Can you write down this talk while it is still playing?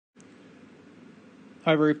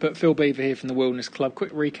Hi Rupert, Phil Beever here from the Wilderness Club.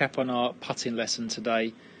 Quick recap on our putting lesson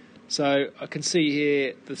today. So I can see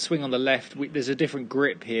here the swing on the left, there's a different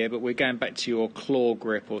grip here, but we're going back to your claw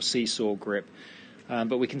grip or seesaw grip.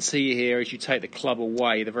 But we can see here as you take the club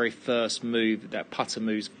away, the very first move, that putter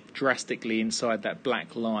moves drastically inside that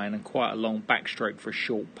black line and quite a long backstroke for a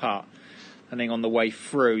short putt. And then on the way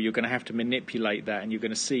through, you're going to have to manipulate that, and you're going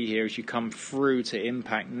to see here as you come through to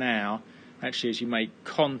impact now, actually as you make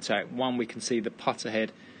contact, we can see the putter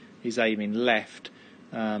head is aiming left,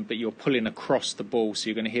 but you're pulling across the ball, so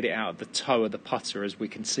you're going to hit it out of the toe of the putter, as we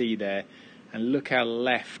can see there. And look how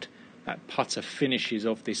left that putter finishes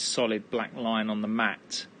off this solid black line on the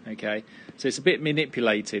mat. Okay, so it's a bit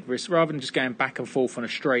manipulated. Rather than just going back and forth on a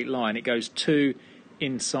straight line, it goes two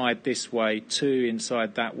inside this way, two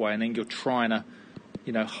inside that way, and then you're trying to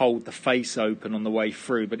hold the face open on the way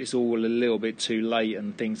through, but it's all a little bit too late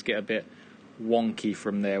and things get a bit wonky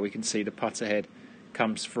from there. We can see the putter head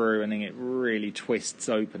comes through and then it really twists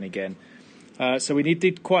open again. So we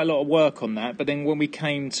did quite a lot of work on that, but then when we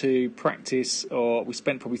came to practice, or we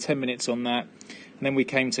spent probably 10 minutes on that, and then we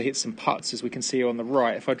came to hit some putts, as we can see here on the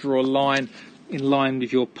right. If I draw a line in line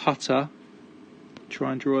with your putter,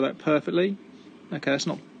 try and draw that perfectly. Okay, that's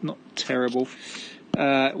not terrible.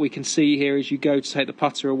 We can see here as you go to take the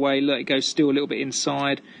putter away, look, it goes still a little bit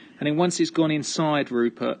inside. And then once it's gone inside,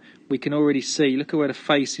 Rupert, we can already see, look at where the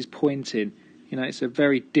face is pointing. It's a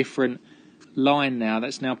very different line now.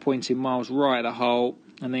 That's now pointing miles right at the hole.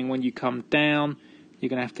 And then when you come down, you're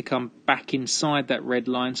going to have to come back inside that red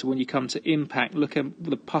line. So when you come to impact, look at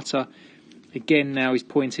the putter. Again, now he's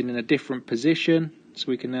pointing in a different position. So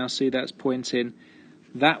we can now see that's pointing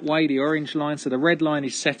that way, the orange line. So the red line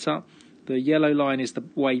is set up. The yellow line is the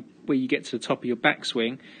way where you get to the top of your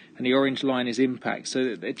backswing, and the orange line is impact.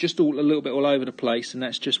 So they're just all a little bit all over the place, and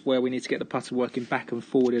that's just where we need to get the putter working back and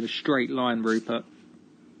forward in a straight line, Rupert.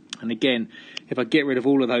 And again, if I get rid of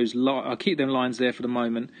all of those, I'll keep them lines there for the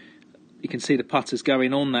moment. You can see the putter's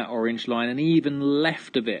going on that orange line, and even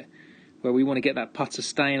left of it, where we want to get that putter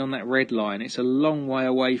staying on that red line. It's a long way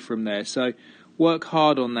away from there. So work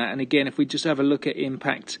hard on that. And again, if we just have a look at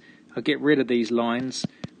impact, I'll get rid of these lines.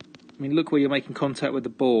 I mean, look where you're making contact with the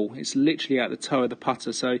ball. It's literally at the toe of the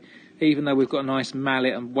putter. So even though we've got a nice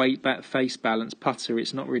mallet and weight back face balance putter,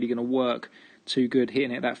 it's not really going to work too good hitting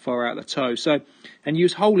it that far out the toe. So, and you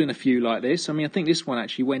was holding a few like this. I mean, I think this one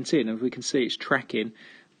actually went in, and we can see it's tracking.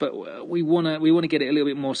 But we want to get it a little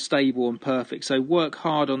bit more stable and perfect. So work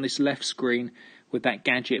hard on this left screen with that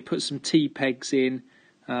gadget. Put some T-pegs in.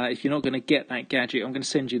 If you're not going to get that gadget, I'm going to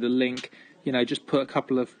send you the link. Just put a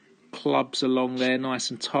couple of clubs along there, nice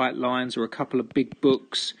and tight lines, or a couple of big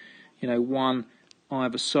books, one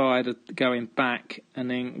either side going back, and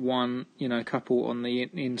then one, a couple on the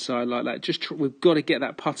inside like that. We've got to get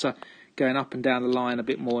that putter going up and down the line a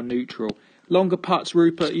bit more neutral. Longer putts,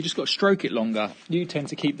 Rupert, you just got to stroke it longer. You tend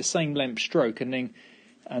to keep the same length stroke and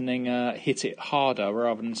then hit it harder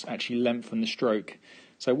rather than actually lengthen the stroke.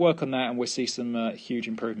 So work on that, and we'll see some huge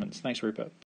improvements. Thanks, Rupert.